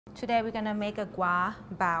Today we're gonna make a Gua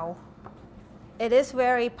Bao. It is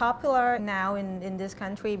very popular now in this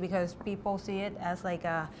country because people see it as like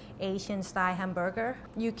a Asian style hamburger.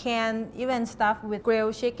 You can even stuff with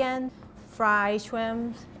grilled chicken, fried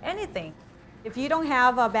shrimp, anything. If you don't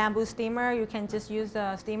have a bamboo steamer, you can just use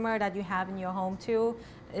the steamer that you have in your home too.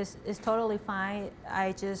 It's totally fine.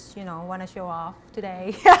 I just, want to show off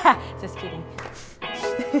today. Just kidding.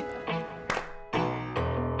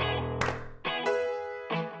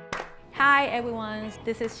 Hi everyone,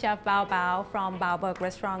 this is Chef Bao Bao from Baoburg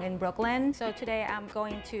Restaurant in Brooklyn. So today I'm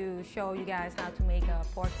going to show you guys how to make a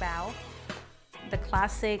pork bao, the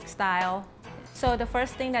classic style. So the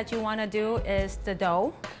first thing that you want to do is the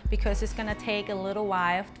dough, because it's going to take a little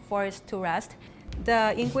while for it to rest.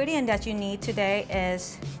 The ingredient that you need today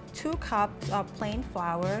is 2 cups of plain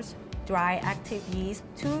flours, dry active yeast,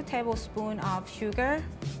 2 tablespoons of sugar,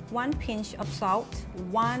 1 pinch of salt,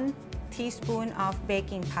 1 teaspoon of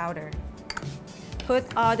baking powder. Put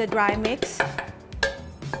all the dry mix,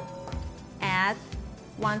 add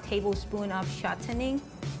 1 tablespoon of shortening,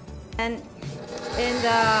 and in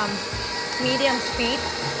the medium speed,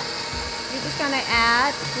 you're just gonna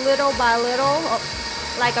add little by little,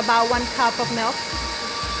 like about 1 cup of milk.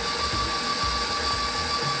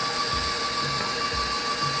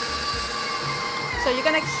 So you're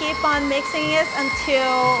gonna keep on mixing it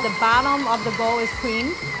until the bottom of the bowl is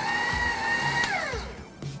cream.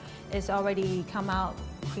 It's already come out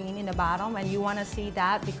cream in the bottom, and you want to see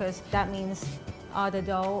that because that means all the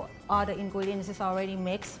dough, all the ingredients is already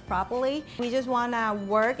mixed properly. We just want to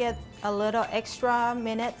work it a little extra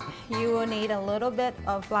minute. You will need a little bit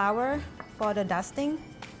of flour for the dusting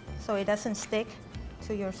so it doesn't stick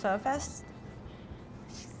to your surface.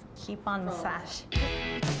 Keep on massage.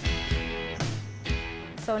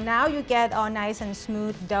 So now you get all nice and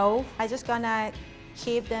smooth dough. I'm just gonna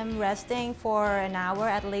keep them resting for an hour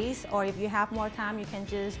at least, or if you have more time, you can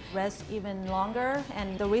just rest even longer.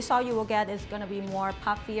 And the result you will get is gonna be more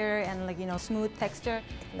puffier and smooth texture.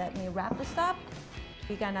 Let me wrap this up.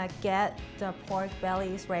 We're gonna get the pork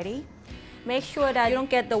bellies ready. Make sure that you don't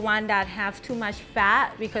get the one that have too much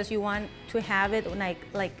fat because you want to have it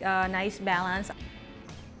like a nice balance.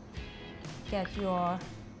 Get your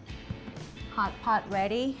hot pot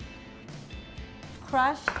ready.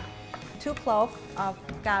 Crush 2 cloves of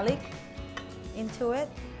garlic into it.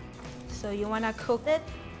 So you want to cook it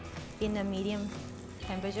in a medium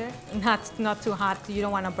temperature, not too hot. You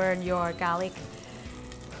don't want to burn your garlic.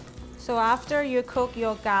 So after you cook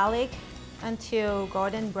your garlic until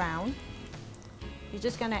golden brown, you're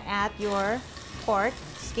just going to add your pork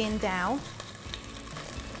skin down,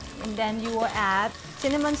 and then you will add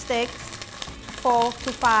cinnamon sticks, 4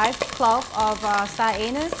 to 5 cloves of star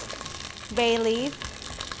anise, bay leaf,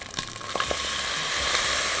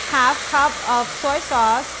 half cup of soy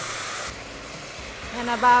sauce, and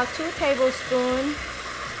about 2 tablespoons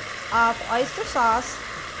of oyster sauce,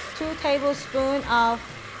 2 tablespoons of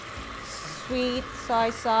sweet soy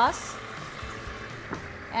sauce,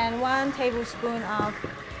 and 1 tablespoon of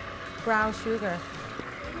brown sugar.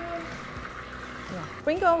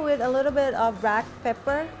 Sprinkle with a little bit of black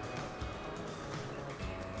pepper.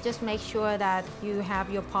 Just make sure that you have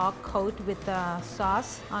your pork coated with the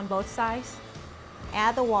sauce on both sides.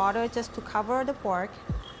 Add the water just to cover the pork.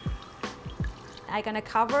 I'm gonna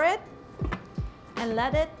cover it and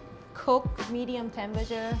let it cook medium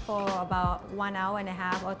temperature for about 1.5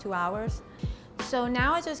 hours or 2 hours. So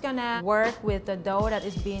now I'm just gonna work with the dough that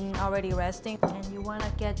is been already resting, and you wanna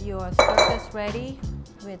get your surface ready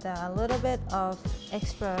with a little bit of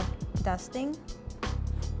extra dusting.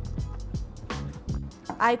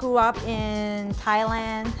 I grew up in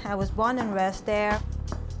Thailand. I was born and raised there.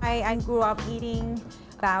 I grew up eating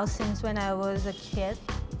bao since when I was a kid.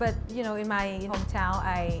 But in my hometown,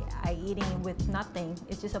 I eating with nothing.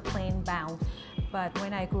 It's just a plain bao. But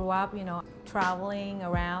when I grew up, traveling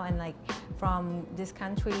around and from this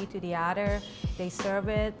country to the other, they serve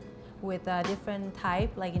it with a different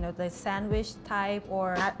type, the sandwich type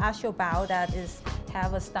or asho bao that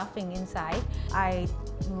have a stuffing inside. I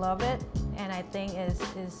love it, and I think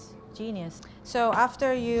is genius. So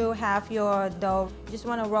after you have your dough, you just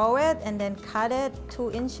want to roll it and then cut it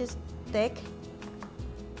 2 inches thick.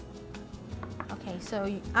 Okay, so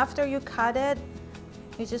after you cut it,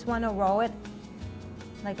 you just want to roll it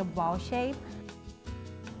like a ball shape.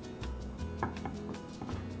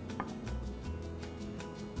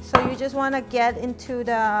 So you just want to get into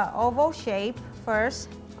the oval shape first,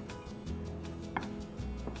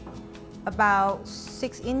 about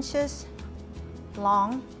 6 inches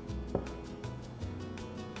long,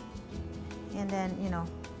 and then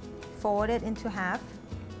fold it into half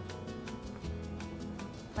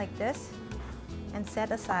like this and set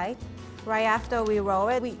aside. Right after we roll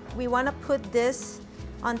it, we want to put this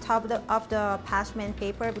on top of the parchment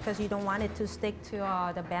paper because you don't want it to stick to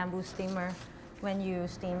the bamboo steamer when you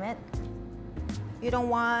steam it. You don't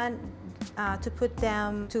want to put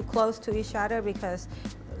them too close to each other because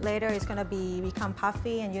later it's going to become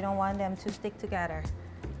puffy and you don't want them to stick together.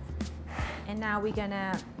 And now we're going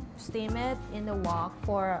to steam it in the wok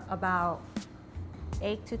for about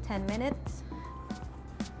 8 to 10 minutes.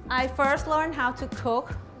 I first learned how to cook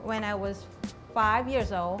when I was 5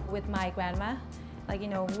 years old with my grandma. Like, you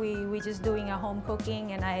know, we just doing a home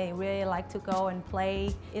cooking, and I really like to go and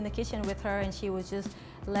play in the kitchen with her, and she would just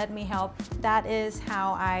let me help. That is how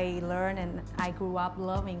I learned, and I grew up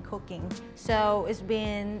loving cooking. So it's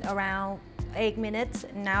been around 8 minutes.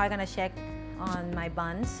 Now I'm gonna check on my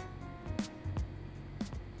buns.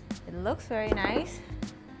 It looks very nice,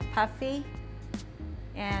 puffy,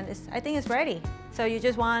 and I think it's ready. So you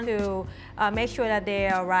just want to make sure that they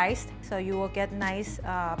are rised, so you will get nice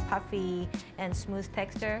puffy and smooth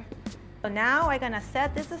texture. So now I'm gonna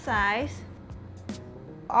set this aside.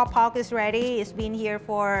 Our pork is ready. It's been here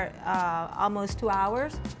for almost 2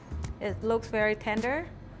 hours. It looks very tender.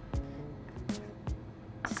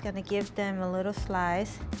 Just gonna give them a little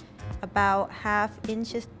slice, about 1/2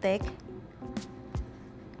 inch thick.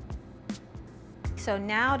 So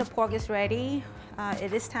now the pork is ready.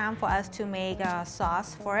 It is time for us to make a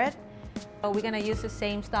sauce for it. So we're gonna use the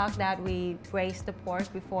same stock that we braised the pork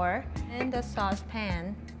before in the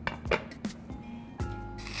saucepan.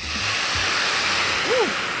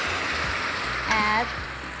 Add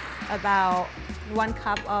about 1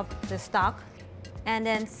 cup of the stock and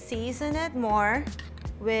then season it more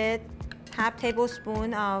with 1/2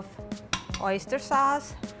 tablespoon of oyster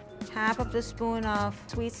sauce, 1/2 of the spoon of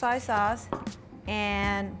sweet soy sauce,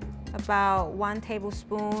 and about 1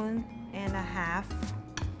 tablespoon and a half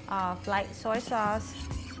of light soy sauce,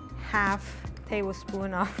 1/2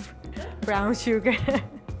 tablespoon of brown sugar.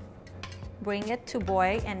 Bring it to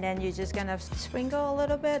boil, and then you're just gonna sprinkle a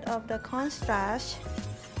little bit of the cornstarch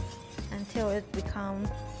until it becomes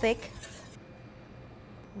thick.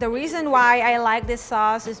 The reason why I like this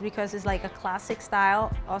sauce is because it's like a classic style,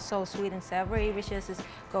 also sweet and savory, which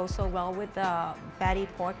goes so well with the fatty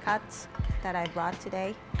pork cuts that I brought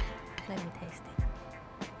today. Let me taste it.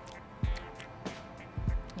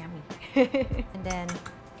 Yummy. And then you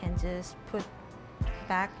can just put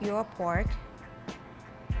back your pork.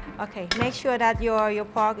 Okay, make sure that your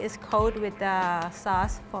pork is coated with the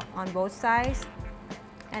sauce on both sides,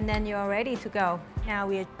 and then you're ready to go. Now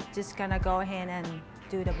we're just gonna go ahead and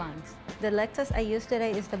do the buns. The lettuce I used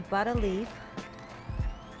today is the butter leaf.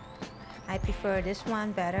 I prefer this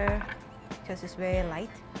one better because it's very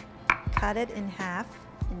light. Cut it in half.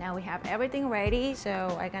 And now we have everything ready,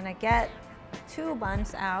 so I'm gonna get 2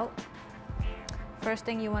 buns out. First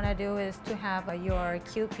thing you wanna do is to have your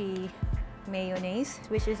Kewpie mayonnaise,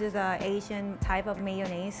 which is an Asian type of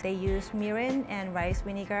mayonnaise. They use mirin and rice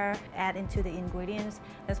vinegar add into the ingredients.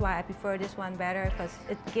 That's why I prefer this one better, because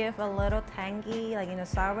it gives a little tangy, like, you know,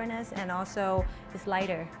 sourness, and also it's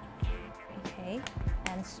lighter. Okay,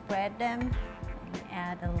 and spread them and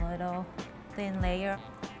add a little thin layer.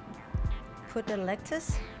 Put the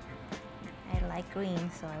lettuce. I like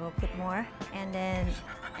green, so I will put more. And then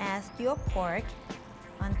add your pork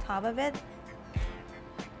on top of it.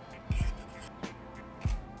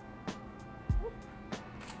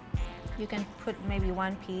 You can put maybe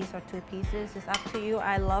 1 piece or 2 pieces. It's up to you.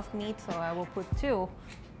 I love meat, so I will put 2.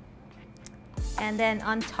 And then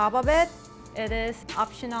on top of it, it is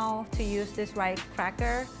optional to use this rice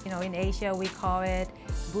cracker. You know, in Asia we call it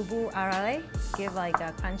bubu arale, give like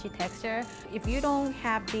a crunchy texture. If you don't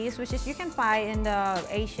have these, which is you can buy in the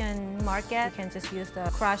Asian market, you can just use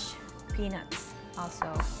the crushed peanuts also.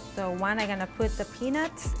 So one I'm gonna put the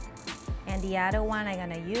peanuts, and the other one I'm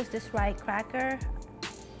gonna use this rice cracker.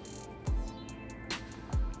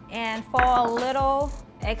 And for a little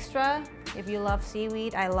extra, if you love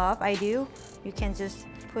seaweed, I do, you can just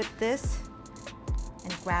put this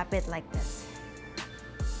and grab it like this.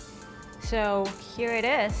 So here it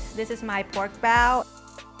is. This is my pork bao.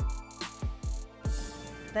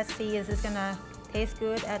 Let's see, is this gonna taste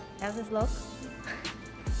good as it looks?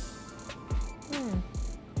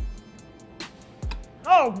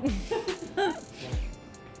 Oh!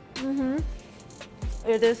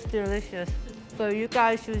 It is delicious. So you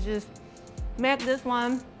guys should just make this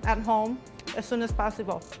one at home as soon as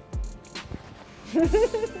possible.